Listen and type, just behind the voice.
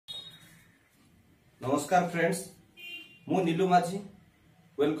नमस्कार फ्रेंड्स, मु नीलू माझी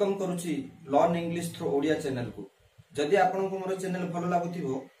welcome करुच्ची learn English through Odia channel को। जदि आपन को मोर चैनल भल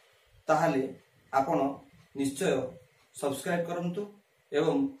लागुथिबो ताहाले आपण निश्चय सब्सक्राइब करंतु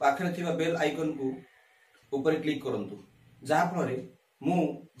एवं पाखरे थिबा बेल आइकन को ऊपर क्लिक करंतु, जहा फଳରେ मु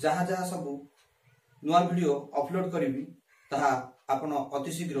जहा जहा सब नुआ वीडियो अपलोड करिवि ताहा आपण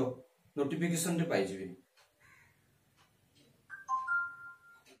अति शीघ्र नोटिफिकेशन रे पाइ जिवे।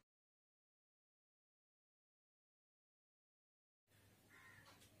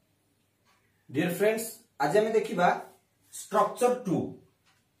 डियर फ्रेंड्स, आज आम देखा स्ट्रक्चर टू।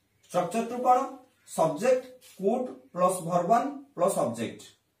 स्ट्रक्चर टू कौन? Subject could plus verb one plus object.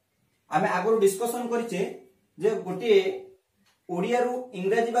 आम आगु डिस्कशन करिचे जे गोटे ओडिया रु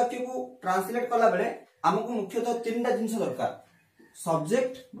इंग्रजी वाक्य को ट्रांसलेट कला बेले हमको मुख्यतः तीनटा जिंस दरकार,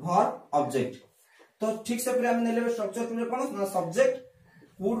 सब्जेक्ट वर्ब ऑब्जेक्ट। तो ठीक से हम नेले स्ट्रक्चर टू रे कौन ना subject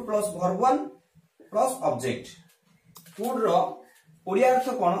could plus verb one plus object. Could रो ओडिया अर्थ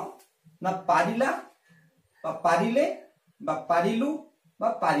कौन ना पारिला बा पारिले बा पारिलु बा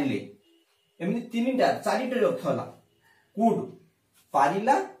पारिले, एमनी तीनटा चारिटा अर्थ होला। कुड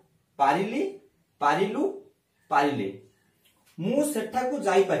पारिला, पारिली, पारिलु, पारिले। मु सेठा को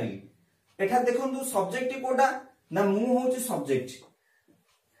जाई पारिली। एठा देखंतु सब्जेक्ट कोडा ना मु होची सब्जेक्ट।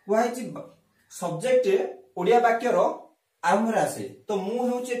 कुहाइची सब्जेक्ट ओडिया वाक्य रो आरंभ रे आसे, तो मु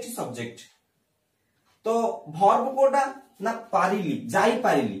होची एठी सब्जेक्ट। तो वर्ब कोडा ना पारिली, जाई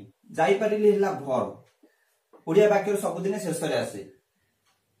पारिली। जाई पारिली हला वर्ब, ओडिया वाक्य सब दिन शेष रे आसे।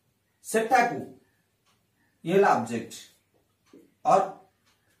 सेटा को ये हला ऑब्जेक्ट और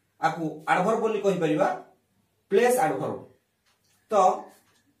आकु एडवर्ब बोली कहि परिबा, प्लेस एडवर्ब। तो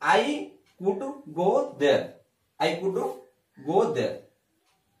I could go there, I could go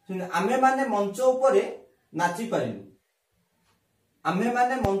there. आमे माने मंच ऊपर नाची पारिलु, आमे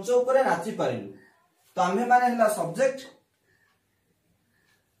माने मंच ऊपर नाची पारिलु। तो आमे माने हला सब्जेक्ट,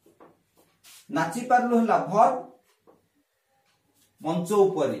 नाची पारलु हला वर्ब, मंच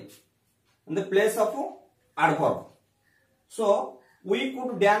ऊपर in the place of adverb. So we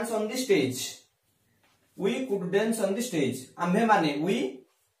could dance on the stage, we could dance on the stage. आम्हे माने we,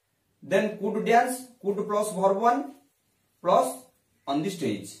 then could dance, could plus verb one plus on the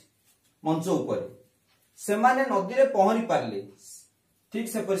stage, मंच ऊपर। से माने नदी रे पहरी पारले। ठीक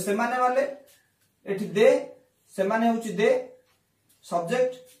से पर से माने वाले एठी दे, से माने होची दे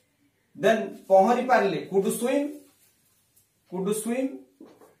सब्जेक्ट, देन पहरी पारले कुड स्विम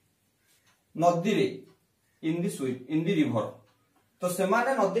नदी रे, इन दी रिवर। तो से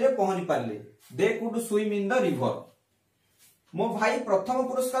माने नदी रे पहरी Parle, they could swim in the river. मो भाई प्रथम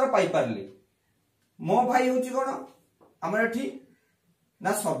पुरस्कार पाई पारले। मो भाई होची कोन हमर एठी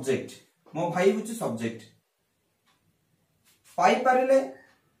ना सब्जेक्ट, मो भाई होची सब्जेक्ट। पाई पारले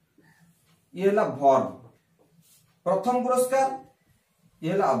ये हला वर्ब, प्रथम पुरस्कार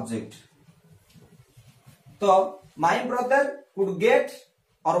ये हला ऑब्जेक्ट। तो माय ब्रदर कुड गेट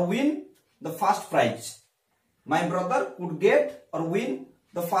और win the first prize, my brother could get और win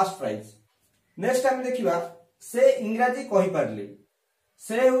the first prize. Next time देखिबा से इंग्रजी कहि पारले,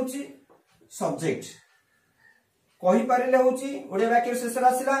 से होची सब्जेक्ट, कहि पारले होची ओडिया वाक्य शेष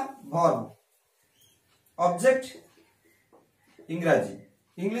आसिला वर्ब, ऑब्जेक्ट इंग्रजी।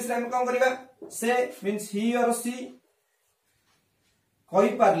 इंग्लिश रे हम कोन करिबा, से मींस ही और सी। कहि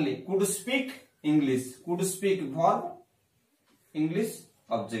Parle could speak English, could speak verb, English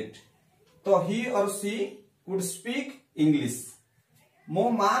object. तो ही और सी कुड स्पीक इंग्लिश। मो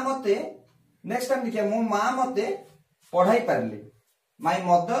मां मते, नेक्स्ट टाइम देखिए, मो मां मते पढ़ाई Parle, my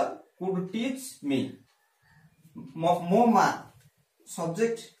mother could teach me. मो मां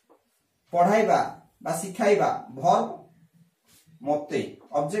सब्जेक्ट, पढ़ाइबा बा सिखाइबा वर्ब, मते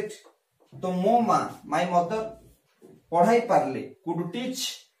ऑब्जेक्ट। तो मो मां माय मदर पढ़ाई पारले, कुड टीच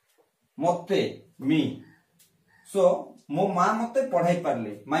मते मी। सो मो मां मते पढ़ाई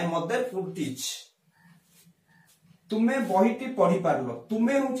Parle, my mother could teach. तुमे बहिटी पढ़ी पारलो,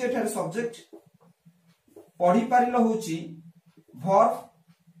 तुमे होची एठारे सब्जेक्ट, पढ़ी पारिलो होची वर्ब,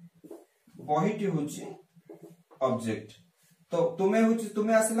 बहिटी होची ऑब्जेक्ट। तो तुमे होची,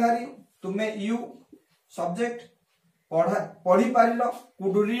 तुमे आसलारी, तुमे यू सब्जेक्ट, पढ़ी पारिलो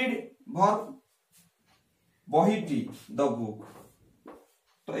could read verb, बहिटी the book.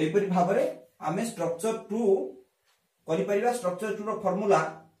 तो एपरि भाबरे आमे स्ट्रक्चर टू करि परिबा। Structure to row formula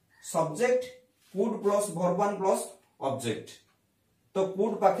subject could plus verb one plus object. तो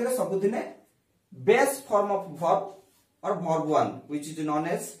कुड पाखरे सब दिने बेस फॉर्म ऑफ वर्ब और verb one which is known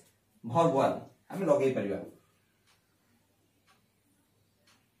as verb one आमे लगै परिबा।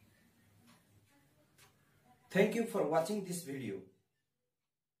 Thank you for watching this video.